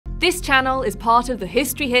This channel is part of the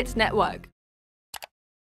History Hit network.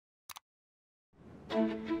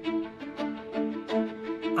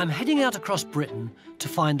 I'm heading out across Britain to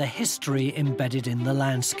find the history embedded in the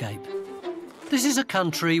landscape. This is a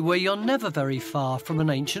country where you're never very far from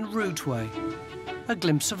an ancient routeway, a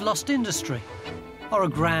glimpse of lost industry, or a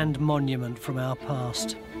grand monument from our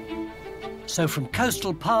past. So from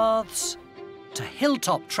coastal paths to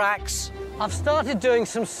hilltop tracks, I've started doing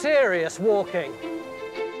some serious walking.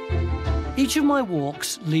 Each of my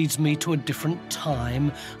walks leads me to a different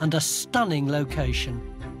time and a stunning location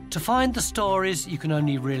to find the stories you can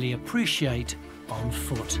only really appreciate on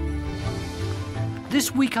foot.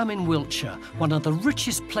 This week I'm in Wiltshire, one of the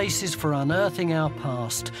richest places for unearthing our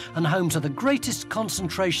past and home to the greatest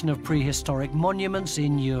concentration of prehistoric monuments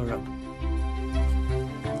in Europe.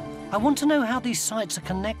 I want to know how these sites are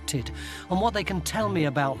connected and what they can tell me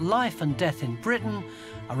about life and death in Britain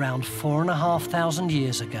around 4,500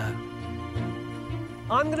 years ago.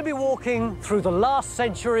 I'm going to be walking through the last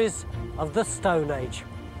centuries of the Stone Age.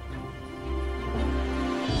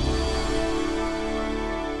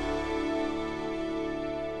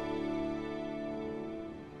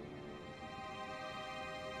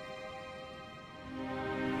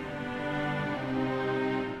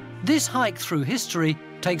 This hike through history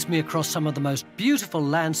takes me across some of the most beautiful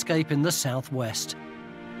landscape in the southwest.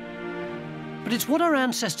 But it's what our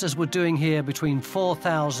ancestors were doing here between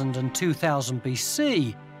 4000 and 2000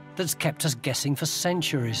 BC that's kept us guessing for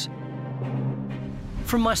centuries.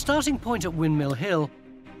 From my starting point at Windmill Hill,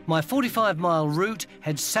 my 45-mile route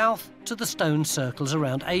heads south to the stone circles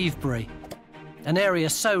around Avebury, an area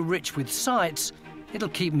so rich with sights it'll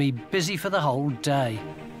keep me busy for the whole day.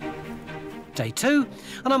 Day 2,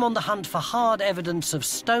 and I'm on the hunt for hard evidence of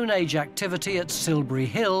Stone Age activity at Salisbury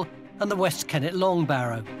Hill and the West Kennet Long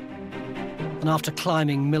Barrow. And after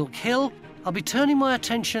climbing Milk Hill, I'll be turning my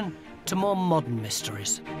attention to more modern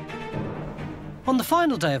mysteries. On the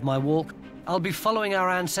final day of my walk, I'll be following our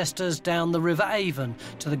ancestors down the River Avon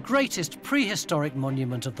to the greatest prehistoric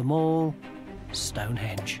monument of them all,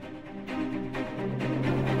 Stonehenge.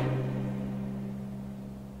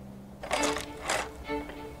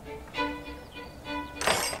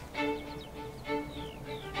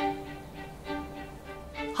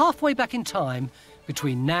 Halfway back in time,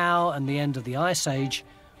 between now and the end of the Ice Age,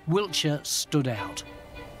 Wiltshire stood out.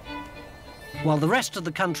 While the rest of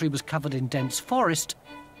the country was covered in dense forest,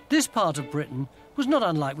 this part of Britain was not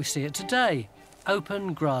unlike we see it today,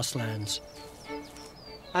 open grasslands.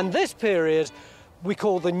 And this period we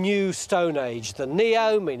call the New Stone Age, the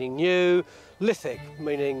Neo meaning new, Lithic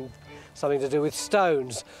meaning something to do with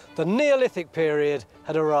stones. The Neolithic period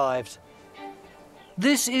had arrived.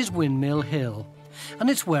 This is Windmill Hill, and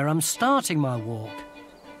it's where I'm starting my walk.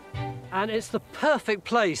 And it's the perfect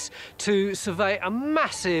place to survey a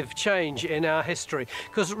massive change in our history,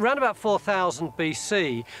 because around about 4000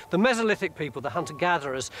 BC, the Mesolithic people, the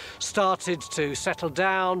hunter-gatherers, started to settle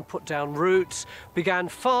down, put down roots, began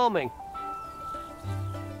farming.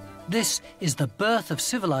 This is the birth of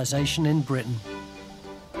civilization in Britain.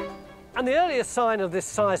 And the earliest sign of this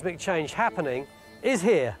seismic change happening is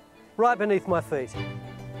here, right beneath my feet.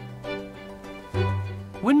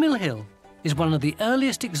 Windmill Hill is one of the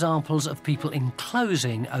earliest examples of people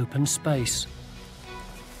enclosing open space.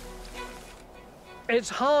 It's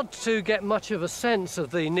hard to get much of a sense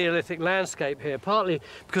of the Neolithic landscape here, partly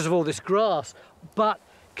because of all this grass, but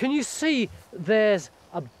can you see there's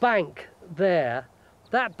a bank there?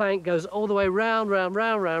 That bank goes all the way round, round,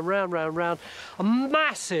 a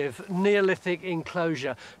massive Neolithic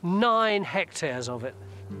enclosure, 9 hectares of it.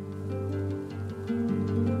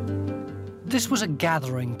 This was a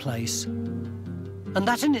gathering place, and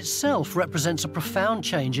that in itself represents a profound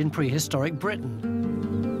change in prehistoric Britain.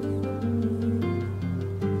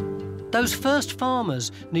 Those first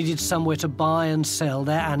farmers needed somewhere to buy and sell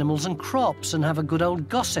their animals and crops and have a good old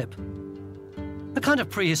gossip. A kind of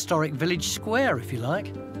prehistoric village square, if you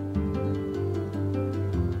like.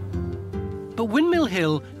 But Windmill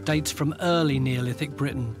Hill dates from early Neolithic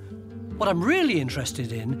Britain. What I'm really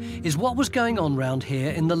interested in is what was going on round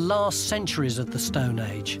here in the last centuries of the Stone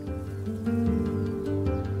Age.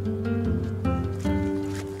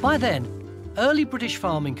 By then, early British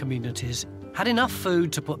farming communities had enough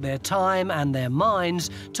food to put their time and their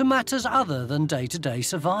minds to matters other than day-to-day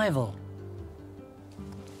survival.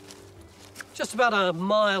 Just about a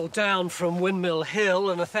mile down from Windmill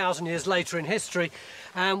Hill and 1,000 years later in history,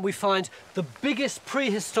 and we find the biggest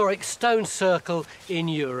prehistoric stone circle in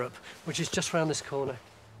Europe, which is just round this corner.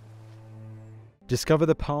 Discover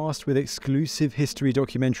the past with exclusive history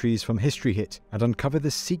documentaries from History Hit and uncover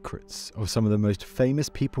the secrets of some of the most famous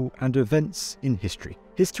people and events in history.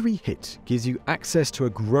 History Hit gives you access to a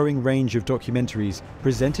growing range of documentaries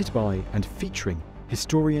presented by and featuring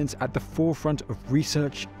historians at the forefront of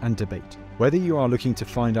research and debate. Whether you are looking to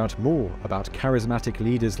find out more about charismatic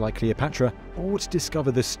leaders like Cleopatra or to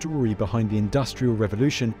discover the story behind the Industrial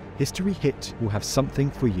Revolution, History Hit will have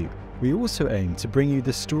something for you. We also aim to bring you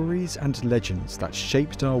the stories and legends that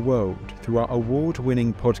shaped our world through our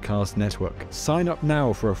award-winning podcast network. Sign up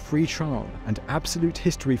now for a free trial, and Absolute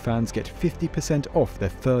History fans get 50% off their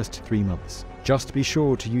first 3 months. Just be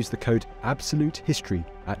sure to use the code AbsoluteHistory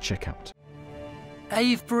at checkout.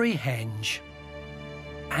 Avebury Henge.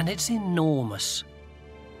 And it's enormous.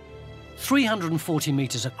 340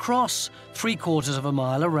 metres across, 3/4 of a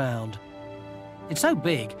mile around. It's so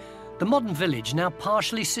big, the modern village now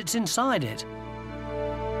partially sits inside it.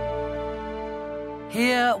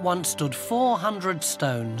 Here once stood 400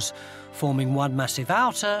 stones, forming one massive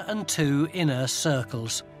outer and 2 inner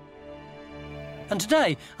circles. And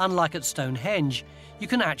today, unlike at Stonehenge, you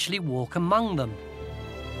can actually walk among them.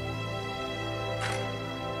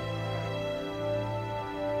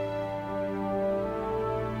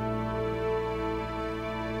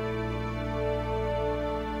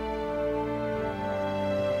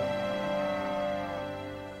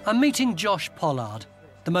 I'm meeting Josh Pollard,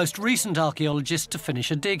 the most recent archaeologist to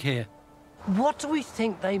finish a dig here. What do we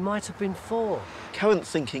think they might have been for? Current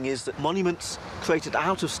thinking is that monuments created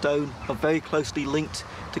out of stone are very closely linked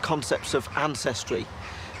to concepts of ancestry.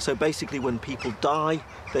 So basically when people die,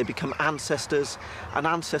 they become ancestors, and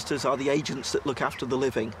ancestors are the agents that look after the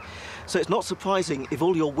living. So it's not surprising if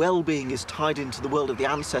all your well-being is tied into the world of the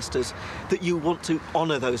ancestors that you want to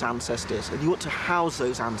honour those ancestors and you want to house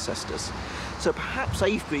those ancestors. So perhaps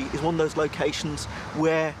Avebury is one of those locations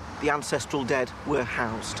where the ancestral dead were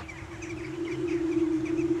housed.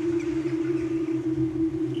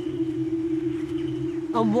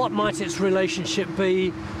 And what might its relationship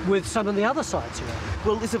be with some of the other sites around?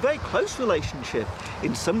 Well, there's a very close relationship,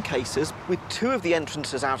 in some cases, with 2 of the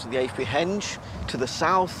entrances out of the Avebury Henge, to the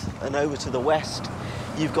south and over to the west.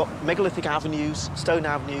 You've got megalithic avenues, stone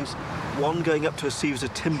avenues, one going up to a series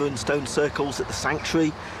of timber and stone circles at the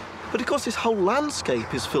sanctuary. But of course, this whole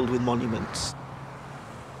landscape is filled with monuments.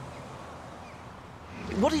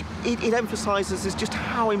 What it emphasises is just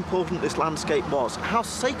how important this landscape was, how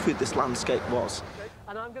sacred this landscape was.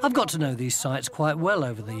 I've got to know these sites quite well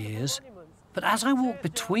over the years, but as I walk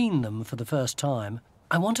between them for the first time,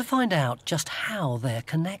 I want to find out just how they're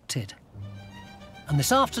connected. And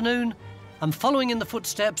this afternoon, I'm following in the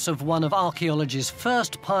footsteps of one of archaeology's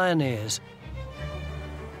first pioneers,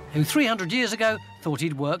 who 300 years ago thought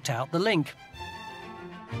he'd worked out the link.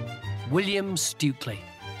 William Stukely.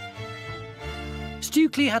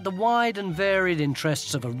 Stukely had the wide and varied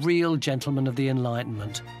interests of a real gentleman of the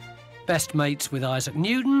Enlightenment, best mates with Isaac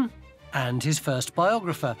Newton and his first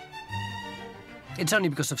biographer. It's only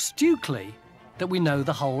because of Stukely that we know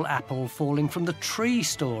the whole apple falling from the tree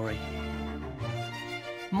story.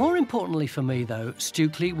 More importantly for me, though,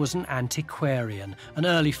 Stukely was an antiquarian, an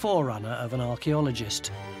early forerunner of an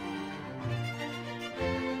archaeologist.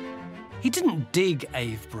 He didn't dig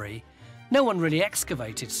Avebury. No one really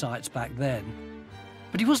excavated sites back then.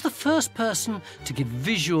 But he was the first person to give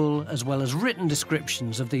visual as well as written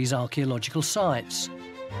descriptions of these archaeological sites.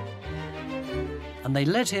 And they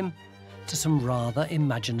led him to some rather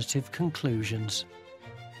imaginative conclusions.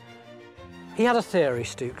 He had a theory,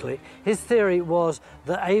 Stukely. His theory was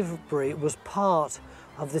that Avebury was part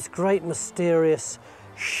of this great mysterious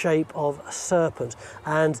shape of a serpent,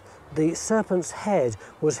 and the serpent's head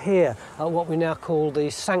was here at what we now call the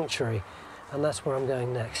sanctuary, and that's where I'm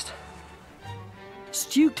going next.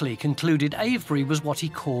 Stukely concluded Avebury was what he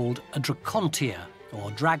called a dracontia,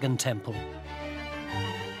 or dragon temple.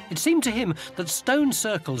 It seemed to him that stone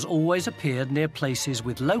circles always appeared near places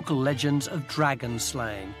with local legends of dragon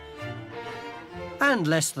slaying. And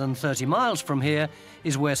less than 30 miles from here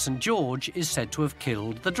is where St. George is said to have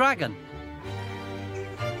killed the dragon.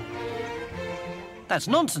 That's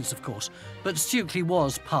nonsense, of course, but Stukely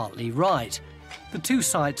was partly right. The 2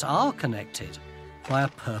 sites are connected by a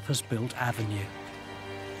purpose-built avenue.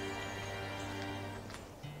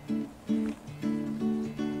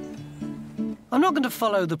 I'm not going to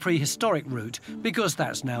follow the prehistoric route because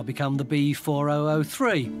that's now become the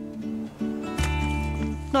B4003.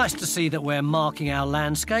 Nice to see that we're marking our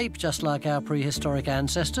landscape just like our prehistoric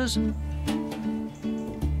ancestors.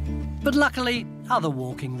 But luckily, other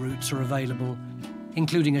walking routes are available,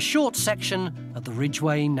 including a short section of the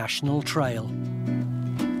Ridgeway National Trail.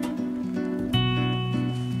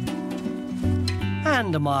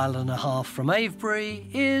 And 1.5 miles from Avebury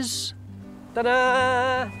is...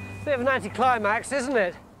 Ta-da! Bit of an anticlimax, isn't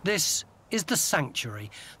it? This is the sanctuary,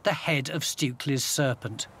 the head of Stukely's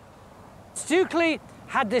serpent. Stukely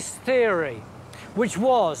had this theory, which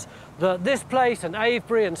was that this place and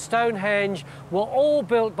Avebury and Stonehenge were all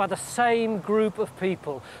built by the same group of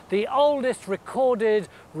people, the oldest recorded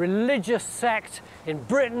religious sect in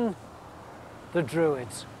Britain, the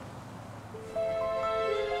Druids.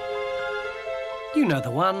 You know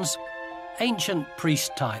the ones, ancient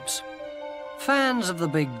priest types, fans of the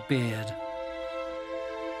big beard.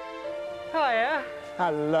 Hiya.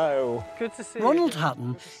 Hello. Good to see you. Ronald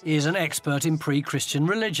Hutton is an expert in pre-Christian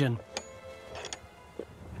religion.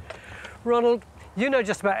 Ronald, you know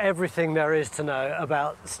just about everything there is to know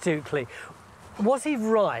about Stukely. Was he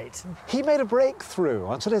right? He made a breakthrough.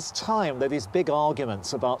 Until his time, there were these big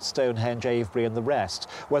arguments about Stonehenge, Avebury and the rest,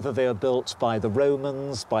 whether they were built by the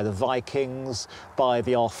Romans, by the Vikings, by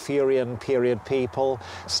the Arthurian period people.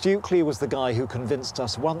 Stukely was the guy who convinced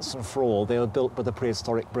us once and for all they were built by the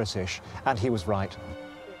prehistoric British, and he was right.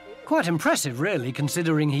 Quite impressive, really,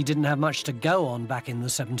 considering he didn't have much to go on back in the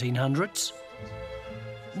 1700s.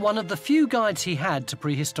 One of the few guides he had to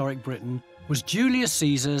prehistoric Britain was Julius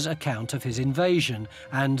Caesar's account of his invasion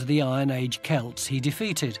and the Iron Age Celts he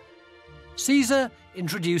defeated. Caesar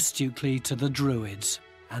introduced Stukely to the Druids,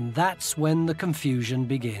 and that's when the confusion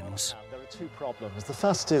begins. There are two problems. The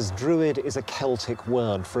first is Druid is a Celtic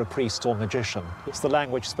word for a priest or magician. It's the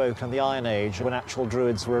language spoken in the Iron Age when actual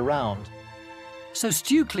Druids were around. So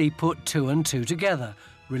Stukely put 2 and 2 together,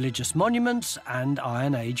 religious monuments and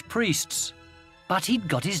Iron Age priests. But he'd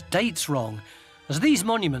got his dates wrong, as these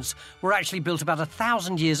monuments were actually built about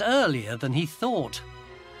 1,000 years earlier than he thought.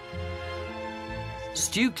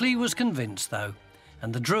 Stukely was convinced, though,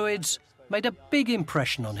 and the Druids made a big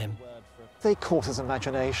impression on him. They caught his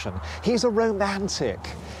imagination. He's a romantic.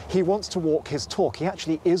 He wants to walk his talk. He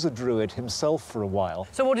actually is a Druid himself for a while.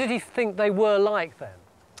 So what did he think they were like then?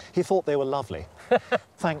 He thought they were lovely.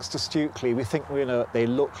 Thanks to Stukely, we think we know what they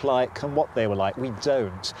look like and what they were like. We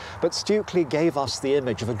don't. But Stukely gave us the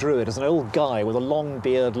image of a Druid as an old guy with a long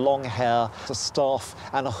beard, long hair, a staff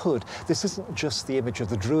and a hood. This isn't just the image of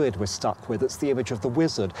the Druid we're stuck with, it's the image of the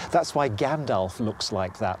wizard. That's why Gandalf looks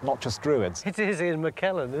like that, not just Druids. It is Ian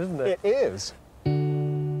McKellen, isn't it? It is.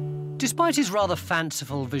 Despite his rather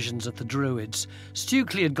fanciful visions of the Druids,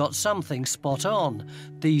 Stukely had got something spot on.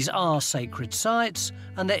 These are sacred sites,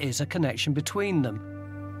 and there is a connection between them.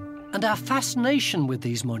 And our fascination with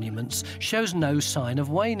these monuments shows no sign of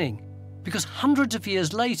waning, because hundreds of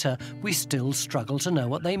years later, we still struggle to know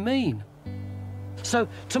what they mean. So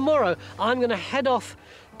tomorrow, I'm going to head off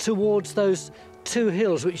towards those 2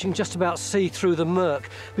 hills which you can just about see through the murk,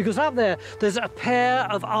 because up there's a pair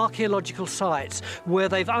of archaeological sites where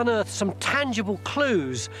they've unearthed some tangible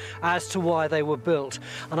clues as to why they were built,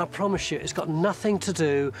 and I promise you it's got nothing to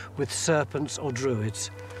do with serpents or Druids.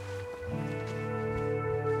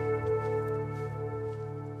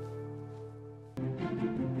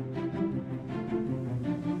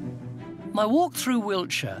 My walk through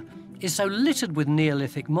Wiltshire is so littered with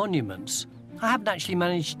Neolithic monuments, I haven't actually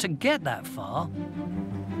managed to get that far.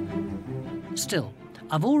 Still,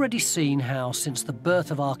 I've already seen how, since the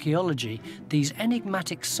birth of archaeology, these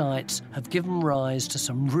enigmatic sites have given rise to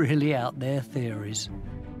some really out-there theories.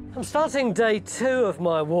 I'm starting day 2 of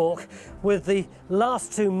my walk with the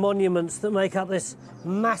last 2 monuments that make up this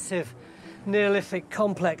massive Neolithic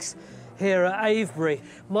complex here at Avebury.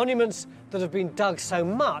 Monuments that have been dug so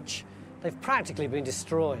much, they've practically been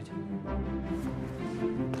destroyed.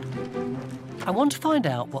 I want to find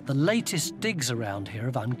out what the latest digs around here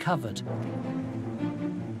have uncovered.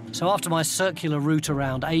 So after my circular route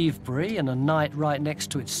around Avebury and a night right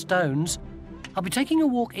next to its stones, I'll be taking a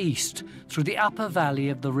walk east through the upper valley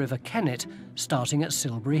of the River Kennet, starting at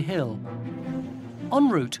Salisbury Hill. En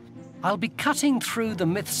route, I'll be cutting through the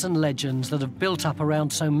myths and legends that have built up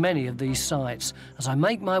around so many of these sites as I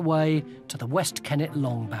make my way to the West Kennet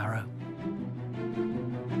Long Barrow.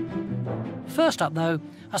 First up, though,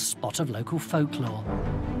 a spot of local folklore.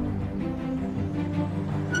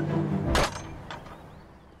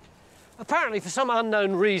 Apparently, for some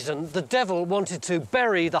unknown reason, the devil wanted to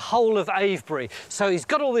bury the whole of Avebury. So he's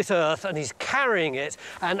got all this earth and he's carrying it,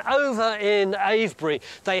 and over in Avebury,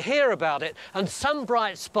 they hear about it, and some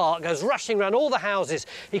bright spark goes rushing around all the houses.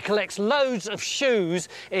 He collects loads of shoes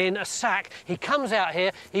in a sack. He comes out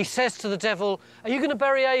here, he says to the devil, "Are you going to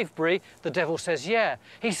bury Avebury?" The devil says, "Yeah."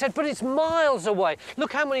 He said, "But it's miles away.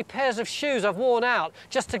 Look how many pairs of shoes I've worn out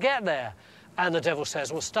just to get there." And the devil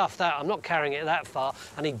says, "Well, stuff that, I'm not carrying it that far."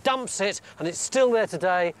 And he dumps it, and it's still there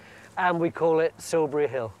today, and we call it Salisbury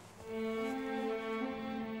Hill.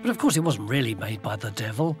 But of course it wasn't really made by the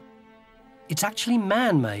devil. It's actually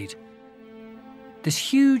man-made. This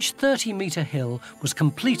huge 30-metre hill was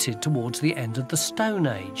completed towards the end of the Stone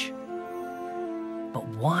Age. But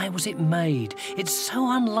why was it made? It's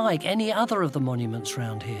so unlike any other of the monuments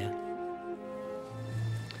round here.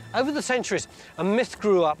 Over the centuries, a myth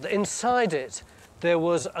grew up that inside it there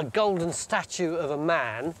was a golden statue of a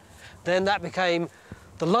man. Then that became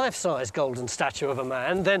the life-size golden statue of a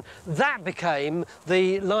man. Then that became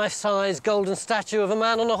the life-size golden statue of a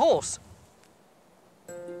man on a horse.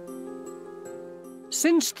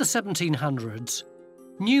 Since the 1700s,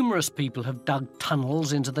 numerous people have dug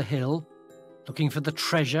tunnels into the hill, looking for the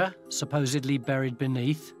treasure supposedly buried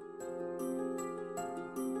beneath.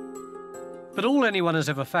 But all anyone has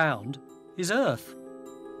ever found is earth.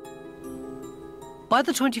 By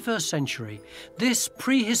the 21st century, this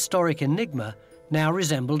prehistoric enigma now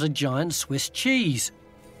resembled a giant Swiss cheese.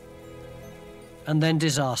 And then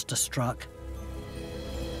disaster struck.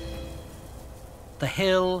 The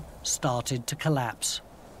hill started to collapse.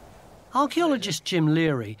 Archaeologist Jim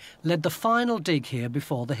Leary led the final dig here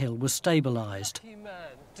before the hill was stabilised.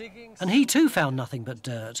 And he too found nothing but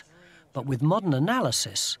dirt. But with modern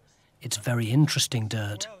analysis, it's very interesting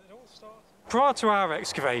dirt. Prior to our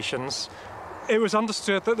excavations, it was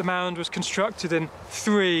understood that the mound was constructed in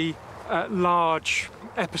three large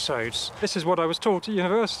episodes. This is what I was taught at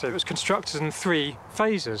university. It was constructed in 3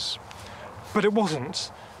 phases, but it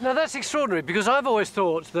wasn't. Now that's extraordinary, because I've always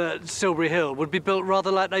thought that Salisbury Hill would be built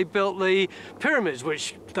rather like they built the pyramids,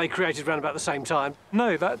 which they created around about the same time.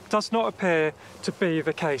 No, that does not appear to be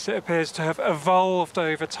the case. It appears to have evolved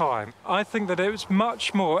over time. I think that it was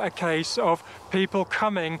much more a case of people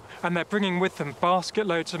coming and they're bringing with them basket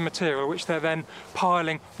loads of material, which they're then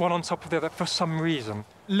piling one on top of the other for some reason,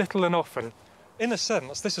 little and often. In a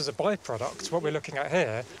sense, this is a byproduct, what we're looking at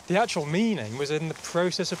here. The actual meaning was in the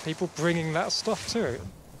process of people bringing that stuff to it.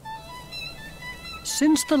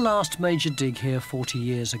 Since the last major dig here 40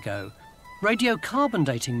 years ago, radiocarbon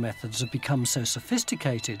dating methods have become so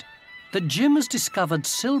sophisticated that Jim has discovered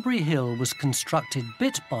Salisbury Hill was constructed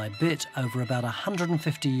bit by bit over about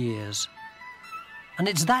 150 years. And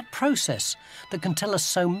it's that process that can tell us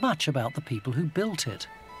so much about the people who built it.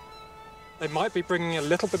 They might be bringing a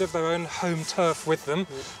little bit of their own home turf with them,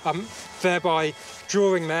 thereby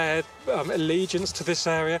drawing their allegiance to this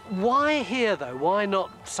area. Why here, though? Why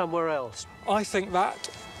not somewhere else? I think that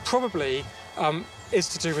probably is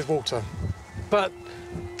to do with water. But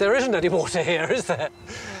there isn't any water here, is there?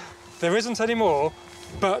 There isn't any more,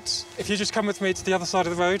 but if you just come with me to the other side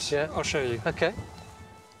of the road, yeah, I'll show you. OK.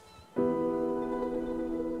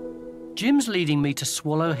 Jim's leading me to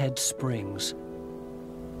Swallowhead Springs.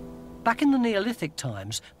 Back in the Neolithic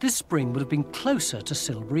times, this spring would have been closer to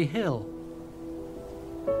Salisbury Hill.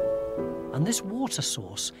 And this water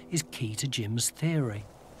source is key to Jim's theory.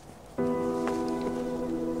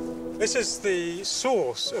 This is the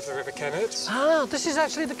source of the River Kennet. Ah, this is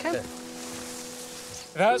actually the Kennet.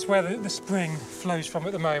 That's where the spring flows from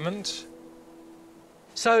at the moment.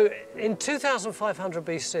 So in 2500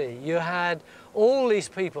 BC, you had all these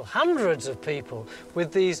people, hundreds of people,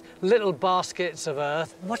 with these little baskets of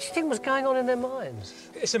earth. What do you think was going on in their minds?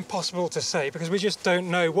 It's impossible to say, because we just don't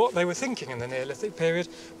know what they were thinking in the Neolithic period,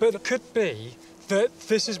 but it could be that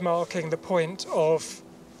this is marking the point of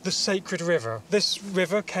the sacred river. This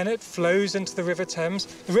river, Kennet, flows into the River Thames.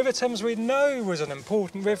 The River Thames, we know, was an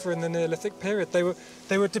important river in the Neolithic period.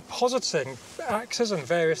 They were depositing axes and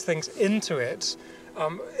various things into it,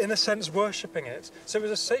 in a sense worshipping it. So it was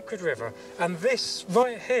a sacred river, and this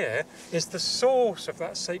right here is the source of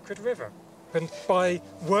that sacred river. And by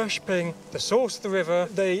worshipping the source of the river,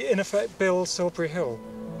 they in effect build Salisbury Hill.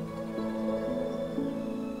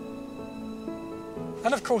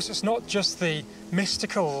 And of course, it's not just the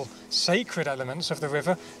mystical, sacred elements of the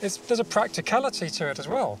river, there's a practicality to it as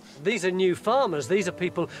well. These are new farmers. These are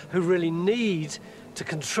people who really need to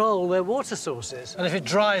control their water sources. And if it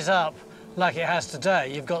dries up like it has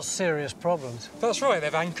today, you've got serious problems. That's right.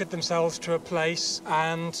 They've anchored themselves to a place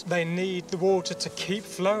and they need the water to keep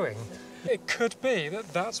flowing. It could be that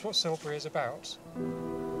that's what Salisbury is about.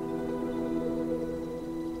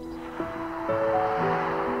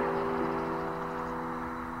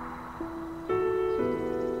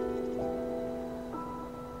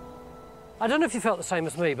 I don't know if you felt the same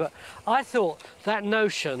as me, but I thought that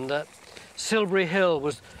notion that Salisbury Hill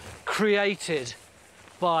was created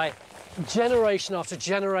by generation after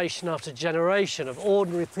generation after generation of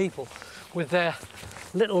ordinary people with their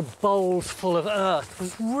little bowls full of earth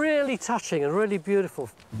was really touching and really beautiful.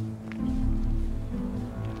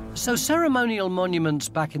 So ceremonial monuments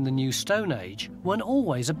back in the New Stone Age weren't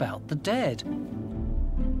always about the dead.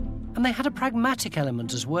 And they had a pragmatic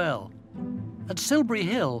element as well. At Salisbury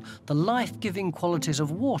Hill, the life-giving qualities of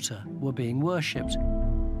water were being worshipped.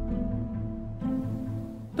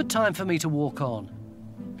 But time for me to walk on,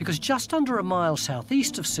 because just under a mile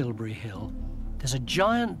southeast of Salisbury Hill, there's a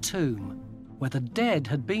giant tomb where the dead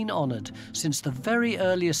had been honoured since the very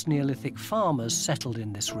earliest Neolithic farmers settled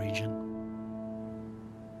in this region.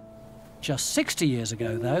 Just 60 years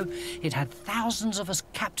ago, though, it had thousands of us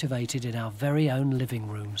captivated in our very own living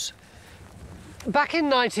rooms. Back in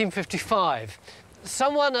 1955,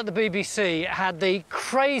 someone at the BBC had the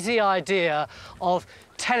crazy idea of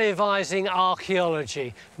televising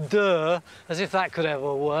archaeology. Duh, as if that could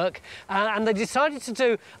ever work. And they decided to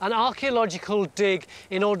do an archaeological dig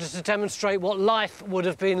in order to demonstrate what life would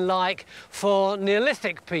have been like for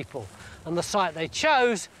Neolithic people. And the site they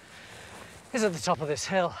chose is at the top of this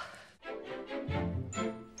hill.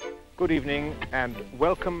 Good evening and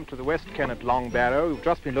welcome to the West Kennet Long Barrow. We've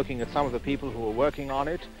just been looking at some of the people who were working on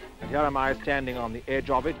it, and here am I standing on the edge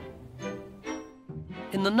of it.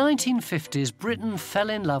 In the 1950s, Britain fell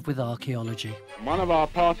in love with archaeology. One of our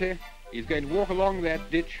party is going to walk along that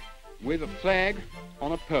ditch with a flag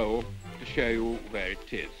on a pole to show you where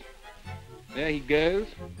it is. There he goes.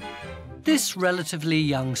 This relatively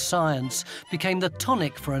young science became the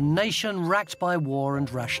tonic for a nation racked by war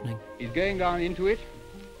and rationing. He's going down into it.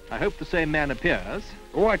 I hope the same man appears.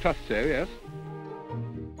 Oh, I trust so, yes.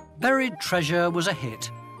 Buried Treasure was a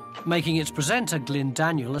hit, making its presenter, Glyn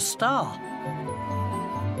Daniel, a star.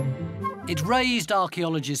 It raised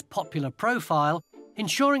archaeology's popular profile,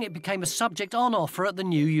 ensuring it became a subject on offer at the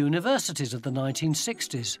new universities of the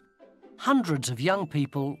 1960s. Hundreds of young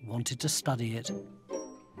people wanted to study it.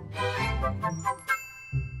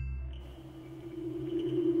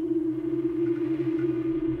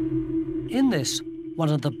 In this, one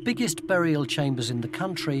of the biggest burial chambers in the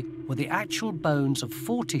country, were the actual bones of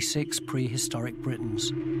 46 prehistoric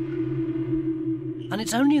Britons. And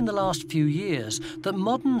it's only in the last few years that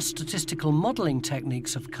modern statistical modelling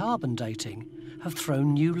techniques of carbon dating have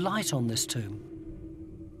thrown new light on this tomb.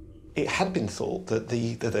 It had been thought that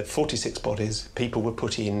the 46 bodies people were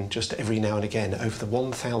put in just every now and again over the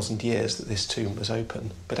 1,000 years that this tomb was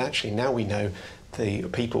open. But actually now we know the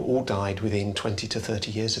people all died within 20 to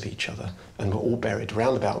 30 years of each other and were all buried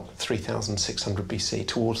around about 3,600 BC,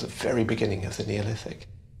 towards the very beginning of the Neolithic.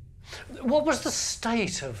 What was the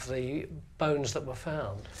state of the bones that were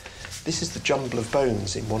found? This is the jumble of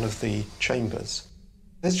bones in one of the chambers.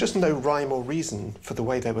 There's just no rhyme or reason for the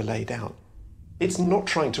way they were laid out. It's not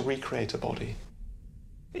trying to recreate a body.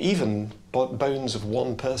 Even bones of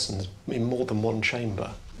one person in more than one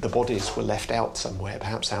chamber, the bodies were left out somewhere,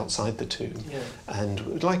 perhaps outside the tomb. Yeah.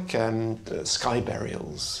 And like sky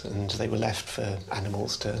burials, and they were left for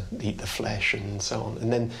animals to eat the flesh and so on.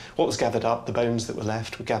 And then what was gathered up, the bones that were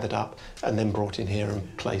left were gathered up and then brought in here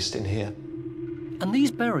and placed in here. And these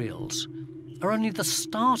burials are only the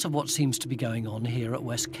start of what seems to be going on here at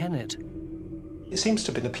West Kennet. It seems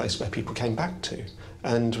to have been a place where people came back to,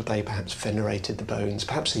 and they perhaps venerated the bones.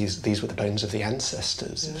 Perhaps these were the bones of the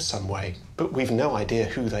ancestors in some way, but we've no idea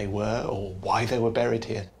who they were or why they were buried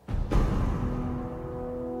here.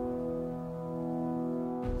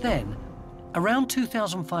 Then, around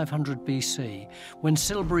 2500 BC, when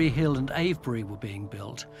Salisbury Hill and Avebury were being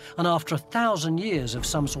built, and after 1,000 years of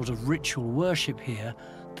some sort of ritual worship here,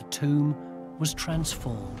 the tomb was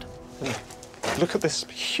transformed. Look at this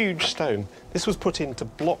huge stone. This was put in to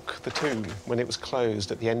block the tomb when it was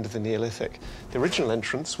closed at the end of the Neolithic. The original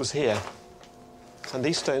entrance was here, and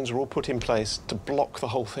these stones were all put in place to block the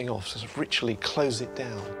whole thing off, to ritually close it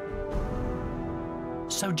down.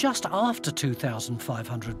 So just after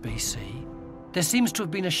 2500 BC, there seems to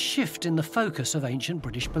have been a shift in the focus of ancient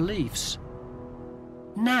British beliefs.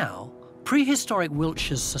 Now, prehistoric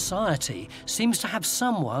Wiltshire's society seems to have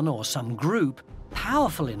someone or some group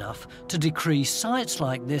powerful enough to decree sites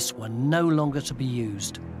like this were no longer to be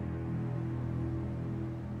used.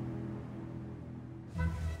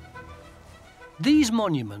 These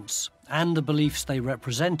monuments, and the beliefs they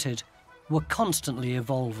represented, were constantly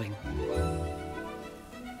evolving.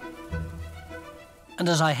 And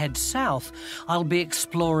as I head south, I'll be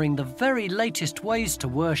exploring the very latest ways to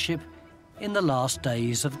worship in the last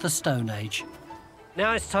days of the Stone Age.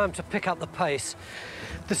 Now it's time to pick up the pace.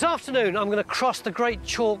 This afternoon I'm going to cross the great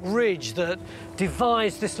chalk ridge that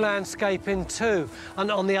divides this landscape in two, and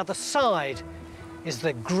on the other side is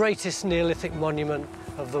the greatest Neolithic monument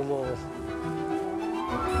of them all.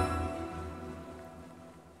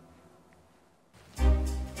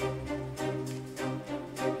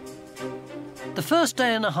 The first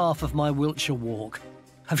day and a half of my Wiltshire walk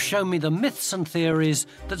have shown me the myths and theories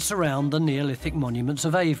that surround the Neolithic monuments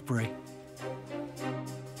of Avebury.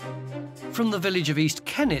 From the village of East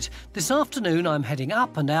Kennet, this afternoon I'm heading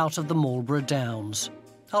up and out of the Marlborough Downs.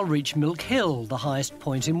 I'll reach Milk Hill, the highest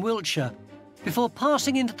point in Wiltshire, before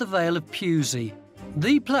passing into the Vale of Pewsey,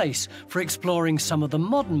 the place for exploring some of the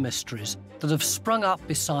modern mysteries that have sprung up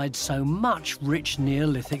beside so much rich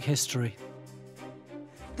Neolithic history.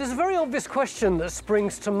 There's a very obvious question that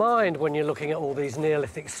springs to mind when you're looking at all these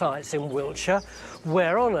Neolithic sites in Wiltshire.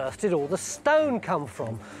 Where on earth did all the stone come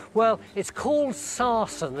from? Well, it's called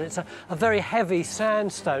sarsen. It's a very heavy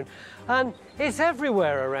sandstone, and it's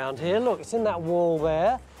everywhere around here. Look, it's in that wall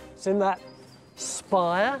there, it's in that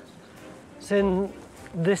spire, it's in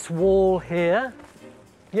this wall here.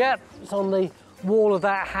 Yep, it's on the wall of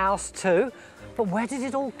that house too. But where did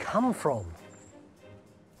it all come from?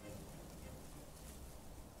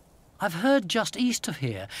 I've heard just east of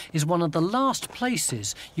here is one of the last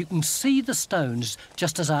places you can see the stones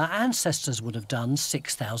just as our ancestors would have done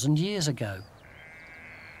 6,000 years ago.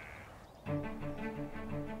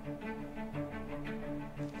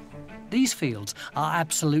 These fields are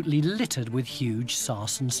absolutely littered with huge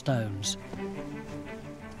sarsen stones.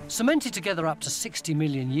 Cemented together up to 60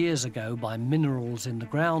 million years ago by minerals in the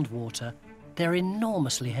groundwater, they're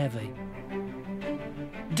enormously heavy.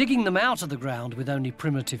 Digging them out of the ground with only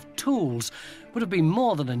primitive tools would have been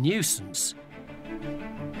more than a nuisance.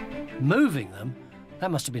 Moving them,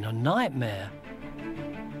 that must have been a nightmare.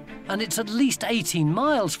 And it's at least 18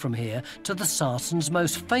 miles from here to the Sarsen's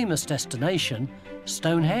most famous destination,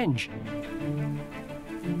 Stonehenge.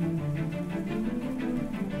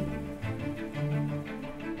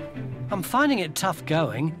 I'm finding it tough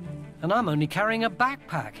going, and I'm only carrying a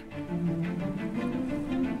backpack.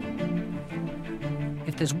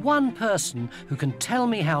 If there's one person who can tell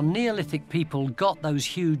me how Neolithic people got those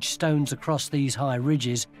huge stones across these high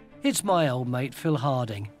ridges, it's my old mate Phil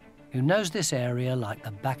Harding, who knows this area like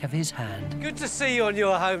the back of his hand. Good to see you on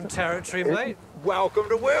your home territory, mate. Welcome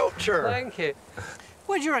to Wiltshire. Thank you.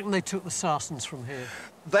 Where do you reckon they took the Sarsens from here?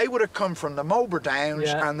 They would have come from the Marlborough Downs,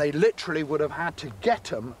 and they literally would have had to get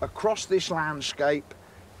them across this landscape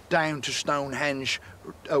down to Stonehenge,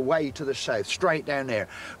 away to the south, straight down there.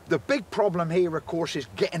 The big problem here, of course, is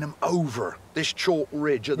getting them over this chalk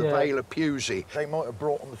ridge of the Vale of Pewsey. They might have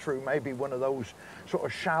brought them through maybe one of those sort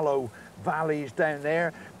of shallow valleys down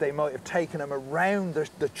there. They might have taken them around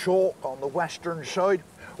the chalk on the western side,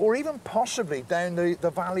 or even possibly down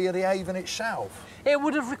the valley of the Avon itself. It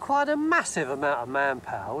would have required a massive amount of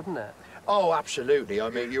manpower, wouldn't it? Oh, absolutely.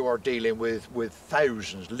 I mean, you are dealing with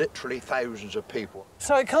thousands, literally thousands of people.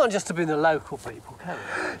 So it can't just have been the local people, can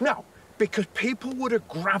it? No, because people would have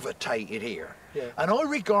gravitated here. And I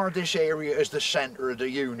regard this area as the centre of the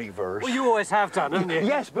universe. Well, you always have done, haven't you?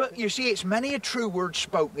 Yes, but you see, it's many a true word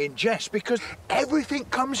spoken in jest, because everything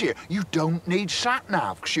comes here. You don't need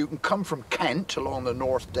sat-nav, because you can come from Kent along the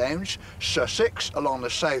North Downs, Sussex along the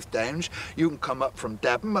South Downs, you can come up from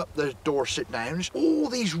Devon up the Dorset Downs. All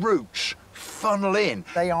these routes funnel in.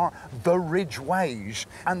 They are the ridgeways,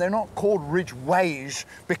 and they're not called ridgeways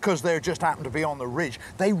because they just happen to be on the ridge.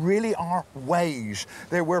 They really are ways.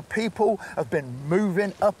 They're where people have been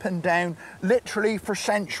moving up and down literally for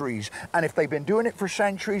centuries, and if they've been doing it for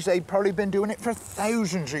centuries, they've probably been doing it for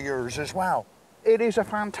thousands of years as well. It is a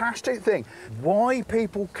fantastic thing. Why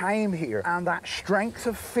people came here and that strength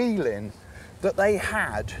of feeling that they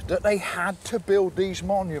had to build these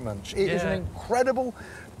monuments. It is an incredible,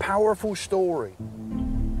 powerful story.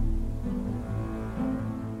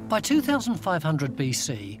 By 2500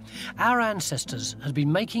 BC, our ancestors had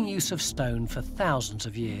been making use of stone for thousands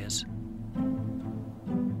of years.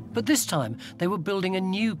 But this time, they were building a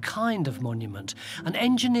new kind of monument, an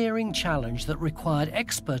engineering challenge that required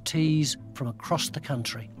expertise from across the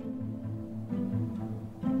country.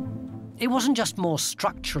 It wasn't just more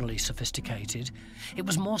structurally sophisticated, it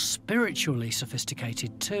was more spiritually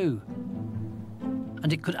sophisticated too.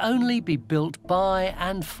 And it could only be built by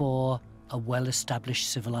and for a well-established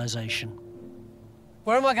civilization.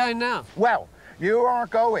 Where am I going now? Well, you are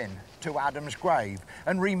going to Adam's grave.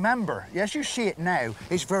 And remember, as you see it now,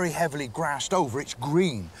 it's very heavily grassed over, it's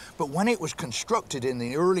green. But when it was constructed in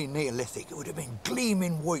the early Neolithic, it would have been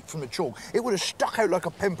gleaming white from the chalk. It would have stuck out like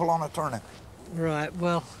a pimple on a turnip. Right,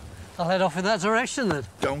 well, I'll head off in that direction then.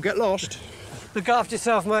 Don't get lost. Look after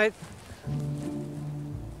yourself, mate.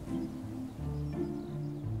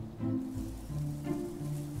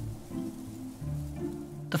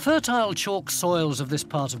 The fertile chalk soils of this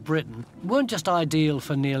part of Britain weren't just ideal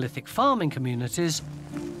for Neolithic farming communities,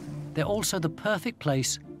 they're also the perfect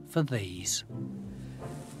place for these.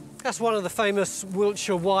 That's one of the famous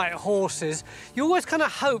Wiltshire white horses. You always kind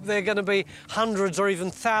of hope they're going to be hundreds or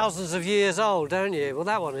even thousands of years old, don't you? Well,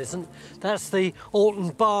 that one isn't. That's the Alton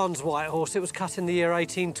Barnes white horse. It was cut in the year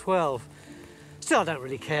 1812. Still, I don't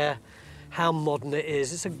really care how modern it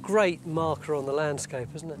is. It's a great marker on the landscape,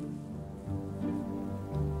 isn't it?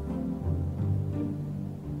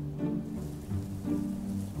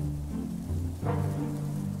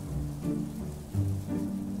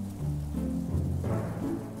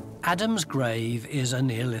 Adam's grave is a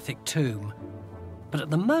Neolithic tomb, but at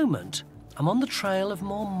the moment I'm on the trail of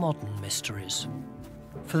more modern mysteries.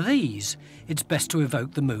 For these, it's best to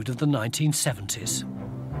evoke the mood of the 1970s.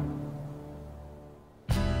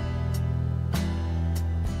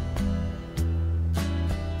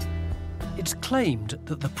 It's claimed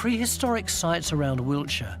that the prehistoric sites around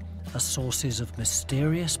Wiltshire are sources of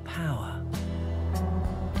mysterious power.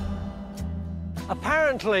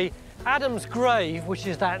 Apparently, Adam's grave, which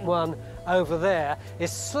is that one over there,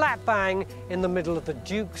 is slap bang in the middle of the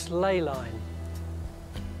Duke's ley line.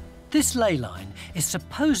 This ley line is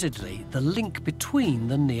supposedly the link between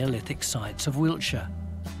the Neolithic sites of Wiltshire.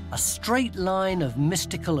 A straight line of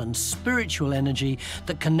mystical and spiritual energy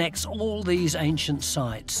that connects all these ancient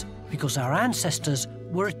sites because our ancestors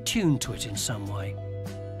were attuned to it in some way.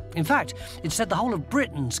 In fact, it's said the whole of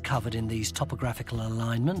Britain's covered in these topographical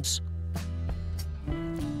alignments.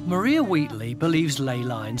 Maria Wheatley believes ley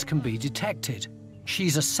lines can be detected.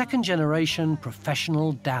 She's a second-generation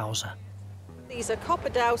professional dowser. These are copper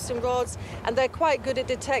dowsing rods, and they're quite good at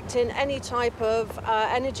detecting any type of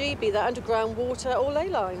energy, be that underground water or ley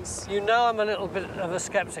lines. You know I'm a little bit of a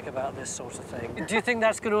sceptic about this sort of thing. Do you think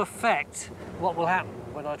that's going to affect what will happen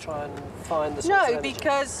when I try and find the source of energy? No,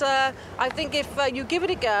 because I think if you give it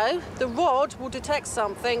a go, the rod will detect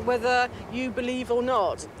something whether you believe or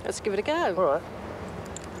not. Let's give it a go. All right.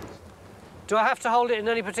 Do I have to hold it in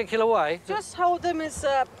any particular way? Just hold them as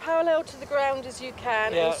parallel to the ground as you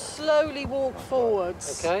can and slowly walk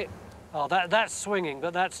forwards. OK. Oh, that's swinging,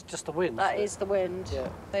 but that's just the wind. That is the wind. Yeah.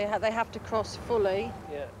 They have to cross fully.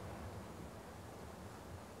 Yeah.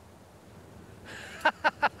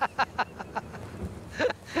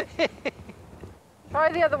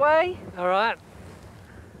 Try the other way. All right.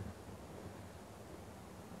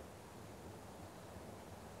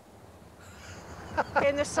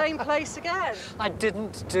 In the same place again. I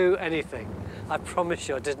didn't do anything. I promise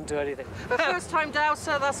you I didn't do anything. For first time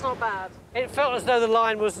dowser, that's not bad. It felt as though the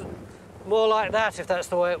line was more like that, if that's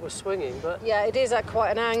the way it was swinging, but... Yeah, it is at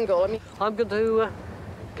quite an angle. I mean, I'm going to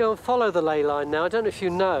go and follow the ley line now. I don't know if you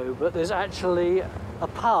know, but there's actually a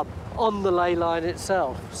pub on the ley line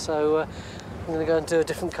itself. So I'm going to go and do a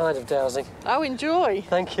different kind of dowsing. Oh, enjoy.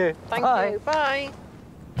 Thank you. Thank you. Bye.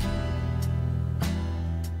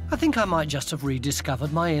 I think I might just have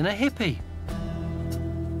rediscovered my inner hippie.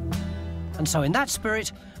 And so in that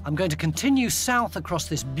spirit, I'm going to continue south across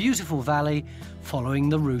this beautiful valley, following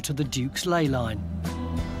the route of the Duke's ley line.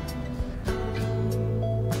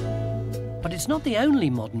 But it's not the only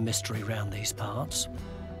modern mystery round these parts.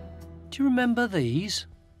 Do you remember these?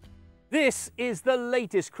 This is the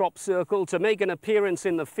latest crop circle to make an appearance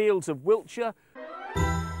in the fields of Wiltshire.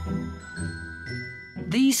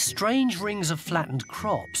 These strange rings of flattened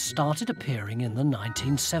crops started appearing in the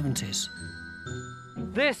 1970s.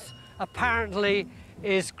 This, apparently,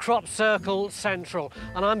 is Crop Circle Central,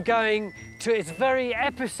 and I'm going to its very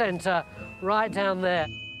epicentre right down there.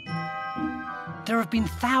 There have been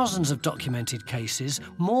thousands of documented cases,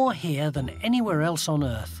 more here than anywhere else on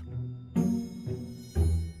Earth.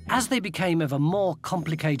 As they became ever more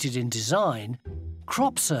complicated in design,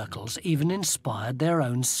 crop circles even inspired their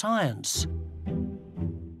own science.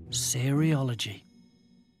 Cereology.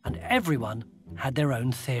 And everyone had their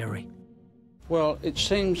own theory. Well, it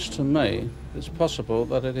seems to me it's possible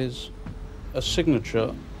that it is a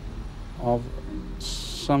signature of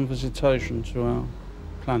some visitation to our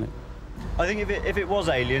planet. I think if it was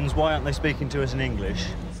aliens, why aren't they speaking to us in English?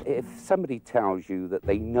 If somebody tells you that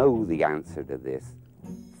they know the answer to this,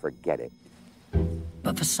 forget it.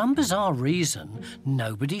 But for some bizarre reason,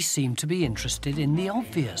 nobody seemed to be interested in the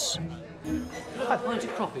obvious. Of course you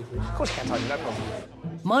can, Tony, no problem.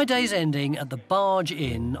 My day's ending at the Barge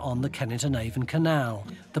Inn on the Kennington Avon Canal,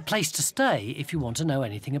 the place to stay if you want to know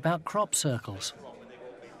anything about crop circles.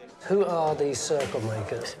 Who are these circle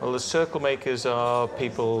makers? Well, the circle makers are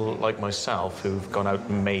people like myself who've gone out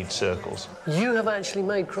and made circles. You have actually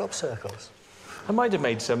made crop circles? I might have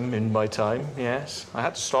made some in my time, yes. I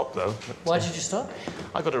had to stop, though. Why did you stop?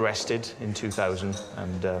 I got arrested in 2000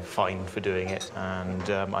 and fined for doing it. And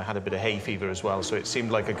I had a bit of hay fever as well, so it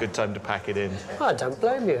seemed like a good time to pack it in. I don't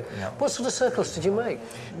blame you. Yeah. What sort of circles did you make?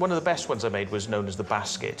 One of the best ones I made was known as the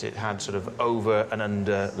basket. It had sort of over and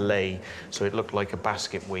under lay, so it looked like a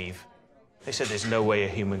basket weave. They said there's no way a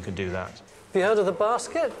human can do that. Have you heard of the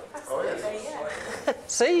basket? Oh, yes.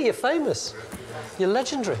 See, you're famous. You're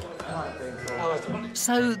legendary.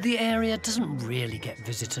 So the area doesn't really get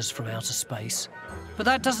visitors from outer space. But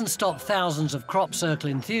that doesn't stop thousands of crop circle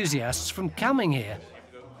enthusiasts from coming here.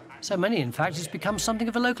 So many, in fact, it's become something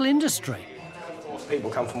of a local industry.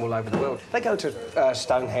 People come from all over the world. They go to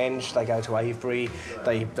Stonehenge, they go to Avebury,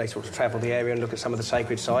 they sort of travel the area and look at some of the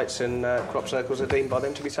sacred sites, and crop circles are deemed by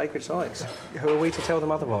them to be sacred sites. Who are we to tell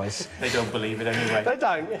them otherwise? They don't believe it anyway. They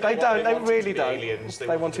don't. They really don't. Aliens.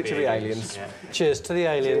 They want it to be aliens. Yeah. Cheers to the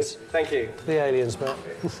aliens. Cheers. Thank you. To the aliens, Matt.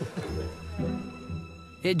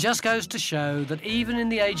 It just goes to show that even in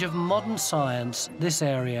the age of modern science, this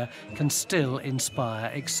area can still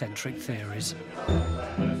inspire eccentric theories.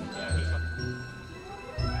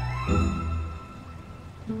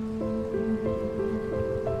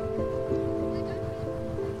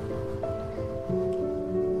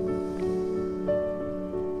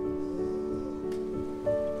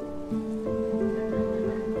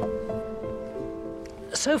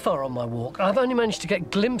 So far on my walk, I've only managed to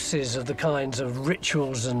get glimpses of the kinds of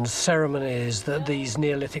rituals and ceremonies that these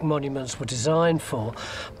Neolithic monuments were designed for.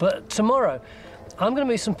 But tomorrow, I'm going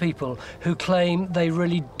to meet some people who claim they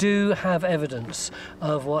really do have evidence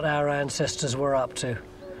of what our ancestors were up to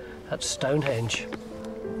at Stonehenge.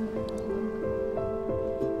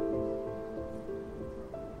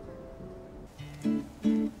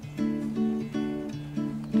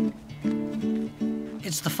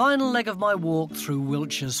 It's the final leg of my walk through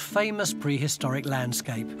Wiltshire's famous prehistoric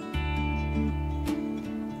landscape.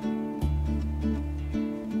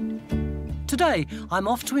 Today, I'm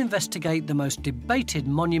off to investigate the most debated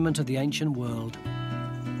monument of the ancient world.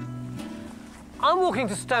 I'm walking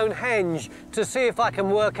to Stonehenge to see if I can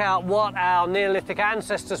work out what our Neolithic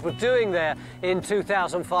ancestors were doing there in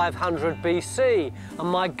 2500 BC. And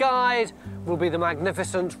my guide will be the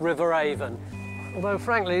magnificent River Avon. Although,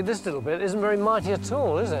 frankly, this little bit isn't very mighty at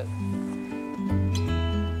all, is it?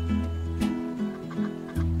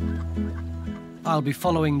 I'll be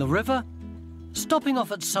following the river, stopping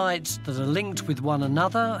off at sites that are linked with one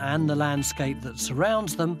another and the landscape that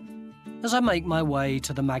surrounds them as I make my way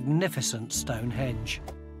to the magnificent Stonehenge.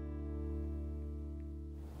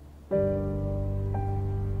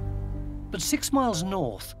 But 6 miles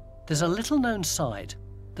north, there's a little-known site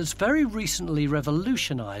that's very recently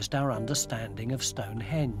revolutionised our understanding of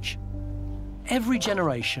Stonehenge. Every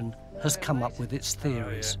generation has come up with its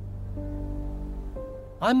theories.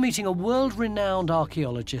 I'm meeting a world-renowned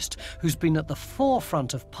archaeologist who's been at the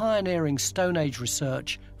forefront of pioneering Stone Age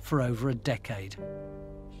research for over a decade,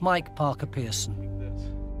 Mike Parker Pearson.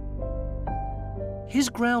 His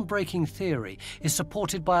groundbreaking theory is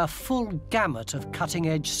supported by a full gamut of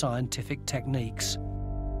cutting-edge scientific techniques.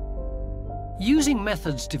 Using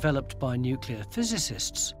methods developed by nuclear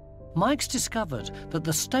physicists, Mike's discovered that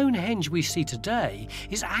the Stonehenge we see today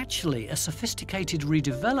is actually a sophisticated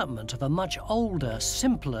redevelopment of a much older,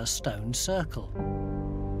 simpler stone circle.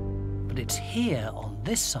 But it's here, on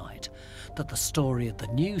this site, that the story of the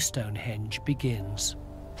new Stonehenge begins.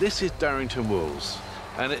 This is Darrington Walls,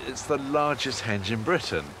 and it's the largest henge in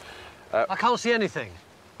Britain. I can't see anything.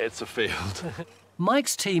 It's a field.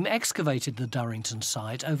 Mike's team excavated the Darrington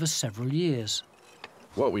site over several years.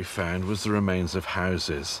 What we found was the remains of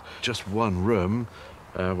houses. Just one room,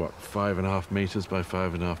 5.5 metres by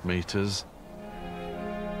 5.5 metres.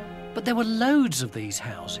 But there were loads of these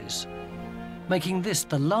houses, making this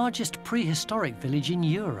the largest prehistoric village in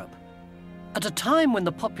Europe. At a time when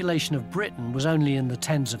the population of Britain was only in the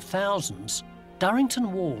tens of thousands,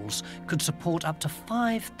 Darrington Walls could support up to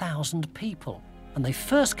 5,000 people, and they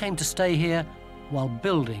first came to stay here while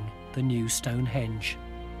building the new Stonehenge.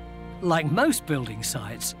 Like most building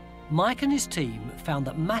sites, Mike and his team found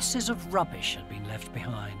that masses of rubbish had been left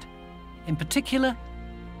behind. In particular,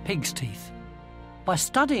 pig's teeth. By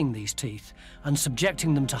studying these teeth and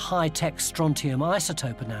subjecting them to high-tech strontium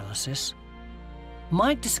isotope analysis,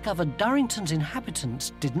 Mike discovered Darrington's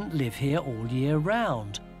inhabitants didn't live here all year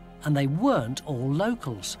round, and they weren't all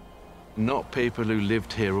locals. Not people who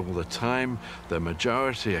lived here all the time. The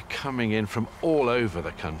majority are coming in from all over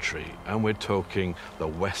the country, and we're talking the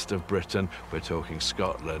west of Britain, we're talking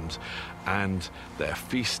Scotland, and they're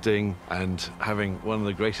feasting and having one of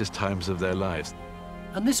the greatest times of their lives.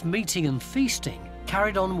 And this meeting and feasting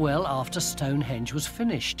carried on well after Stonehenge was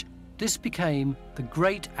finished. This became the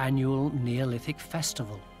great annual Neolithic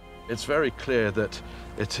festival. It's very clear that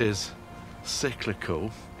it is cyclical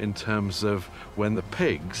in terms of when the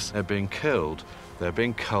pigs are being killed. They're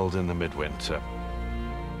being culled in the midwinter.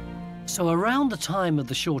 So around the time of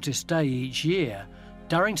the shortest day each year,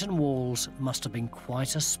 Durrington Walls must have been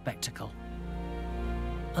quite a spectacle.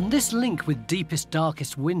 And this link with deepest,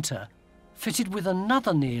 darkest winter fitted with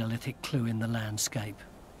another Neolithic clue in the landscape.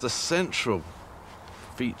 The central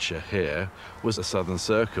feature here was a southern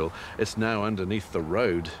circle. It's now underneath the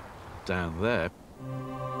road down there.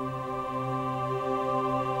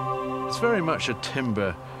 It's very much a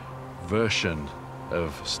timber version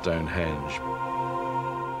of Stonehenge,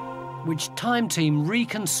 which Time Team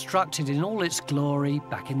reconstructed in all its glory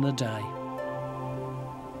back in the day.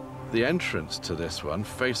 The entrance to this one,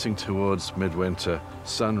 facing towards midwinter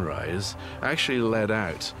sunrise, actually led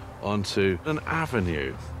out onto an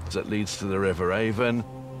avenue that leads to the River Avon.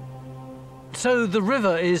 So the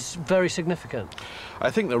river is very significant?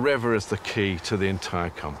 I think the river is the key to the entire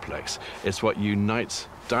complex. It's what unites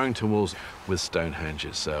Durrington Walls with Stonehenge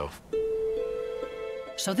itself.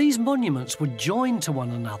 So these monuments were joined to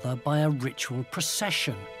one another by a ritual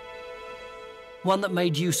procession, one that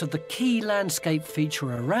made use of the key landscape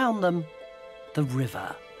feature around them, the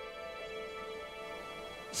river.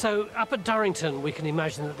 So up at Durrington, we can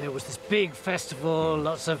imagine that there was this big festival,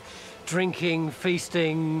 lots of drinking,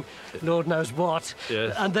 feasting, Lord knows what.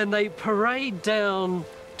 Yes. And then they parade down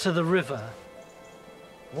to the river.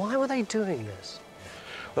 Why were they doing this?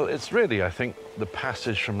 Well, it's really, I think, the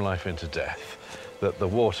passage from life into death, that the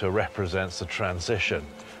water represents the transition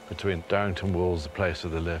between Durrington Walls, the place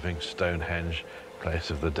of the living, Stonehenge, place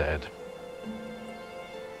of the dead.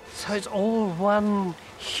 So it's all one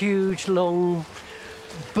huge, long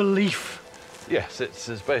belief. Yes, it's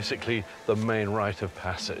basically the main rite of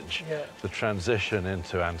passage, Yeah. the transition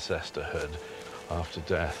into ancestorhood after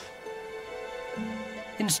death.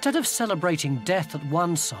 Instead of celebrating death at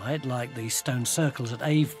one site, like the stone circles at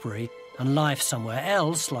Avebury, and life somewhere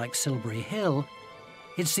else, like Silbury Hill,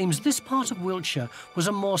 it seems this part of Wiltshire was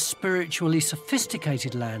a more spiritually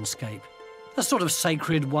sophisticated landscape, a sort of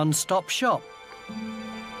sacred one-stop shop.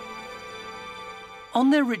 On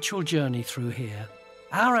their ritual journey through here,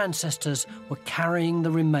 our ancestors were carrying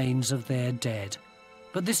the remains of their dead,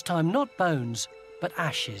 but this time not bones, but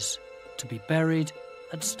ashes, to be buried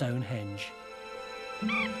at Stonehenge.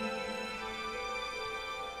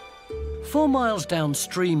 4 miles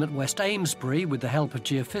downstream at West Amesbury, with the help of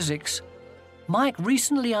geophysics, Mike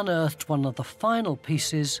recently unearthed one of the final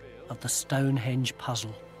pieces of the Stonehenge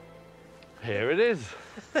puzzle. Here it is.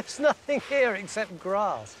 There's nothing here except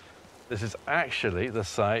grass. This is actually the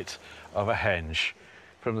site of a henge.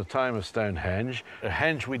 From the time of Stonehenge, a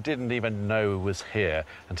henge we didn't even know was here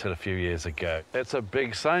until a few years ago. It's a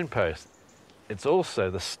big signpost. It's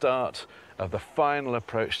also the start of the final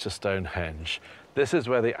approach to Stonehenge. This is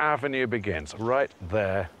where the avenue begins, right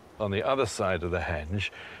there on the other side of the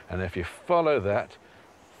henge. And if you follow that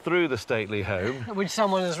through the stately home... Which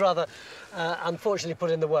someone has rather unfortunately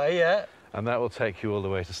put in the way, yeah. And that will take you all the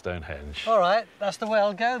way to Stonehenge. All right, that's the way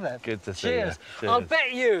I'll go then. Good to see Cheers. you. Cheers. I'll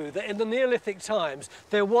bet you that in the Neolithic times,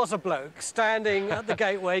 there was a bloke standing at the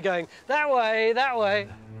gateway going, that way, that way.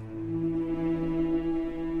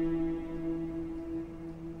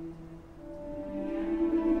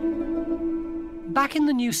 Back in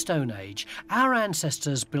the New Stone Age, our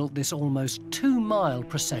ancestors built this almost 2-mile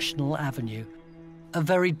processional avenue, a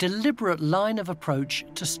very deliberate line of approach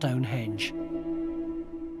to Stonehenge.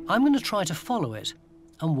 I'm going to try to follow it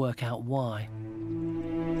and work out why.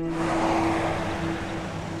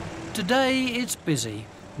 Today it's busy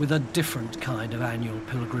with a different kind of annual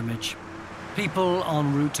pilgrimage. People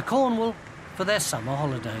en route to Cornwall for their summer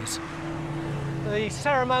holidays. The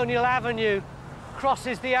ceremonial avenue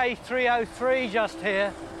crosses the A303 just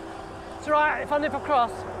here. It's all right if I nip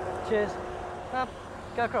across. Cheers.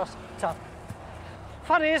 Go across. Tough.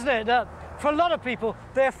 Funny, isn't it, that for a lot of people,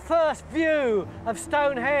 their first view of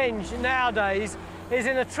Stonehenge nowadays is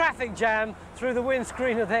in a traffic jam through the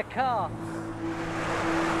windscreen of their car.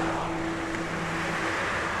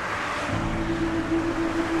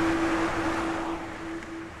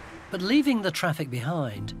 But leaving the traffic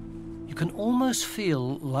behind, you can almost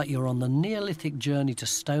feel like you're on the Neolithic journey to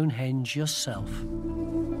Stonehenge yourself.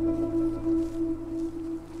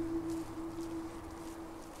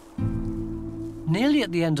 Nearly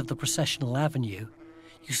at the end of the processional avenue,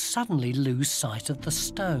 you suddenly lose sight of the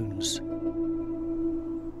stones.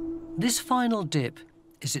 This final dip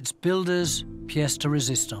is its builder's pièce de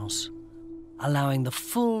résistance, allowing the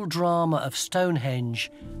full drama of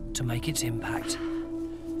Stonehenge to make its impact.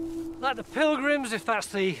 like the pilgrims, if that's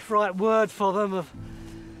the right word for them, of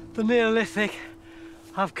the Neolithic,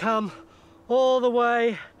 have come all the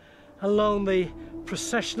way along the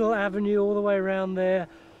processional avenue, all the way around there,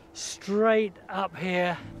 straight up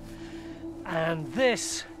here. And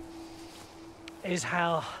this is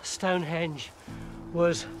how Stonehenge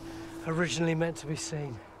was originally meant to be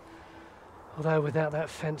seen, although without that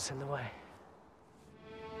fence in the way.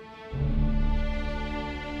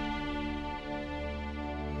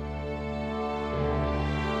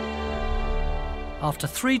 After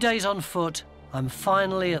 3 days on foot, I'm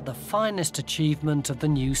finally at the finest achievement of the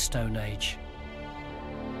new Stone Age.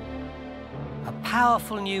 A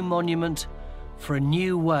powerful new monument for a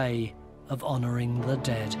new way of honouring the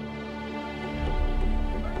dead.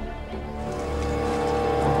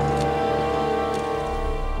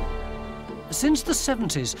 Since the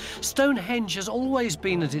 70s, Stonehenge has always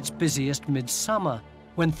been at its busiest midsummer,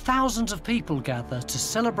 when thousands of people gather to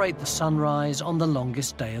celebrate the sunrise on the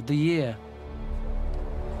longest day of the year.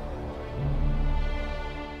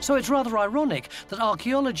 So it's rather ironic that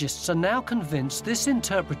archaeologists are now convinced this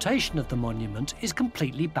interpretation of the monument is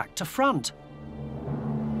completely back to front.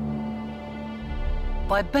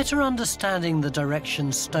 By better understanding the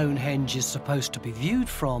direction Stonehenge is supposed to be viewed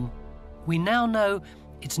from, we now know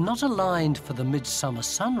it's not aligned for the midsummer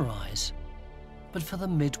sunrise, but for the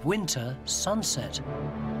midwinter sunset.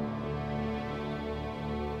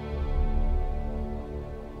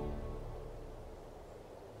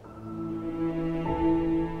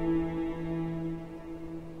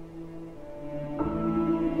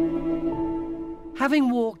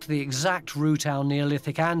 Having walked the exact route our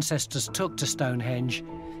Neolithic ancestors took to Stonehenge,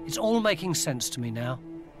 it's all making sense to me now.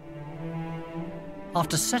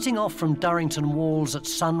 After setting off from Durrington Walls at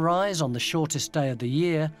sunrise on the shortest day of the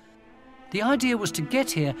year, the idea was to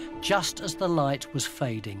get here just as the light was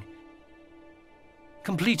fading,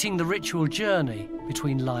 completing the ritual journey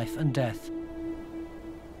between life and death.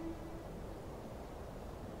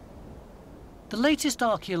 The latest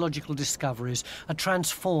archaeological discoveries are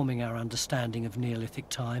transforming our understanding of Neolithic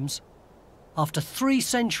times. After 3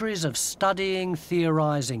 centuries of studying,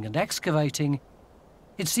 theorising and excavating,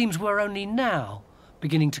 it seems we're only now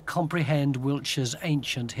beginning to comprehend Wiltshire's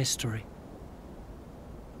ancient history.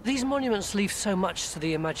 These monuments leave so much to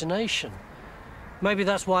the imagination. Maybe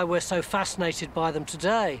that's why we're so fascinated by them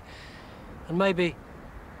today. And maybe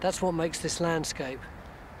that's what makes this landscape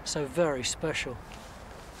so very special.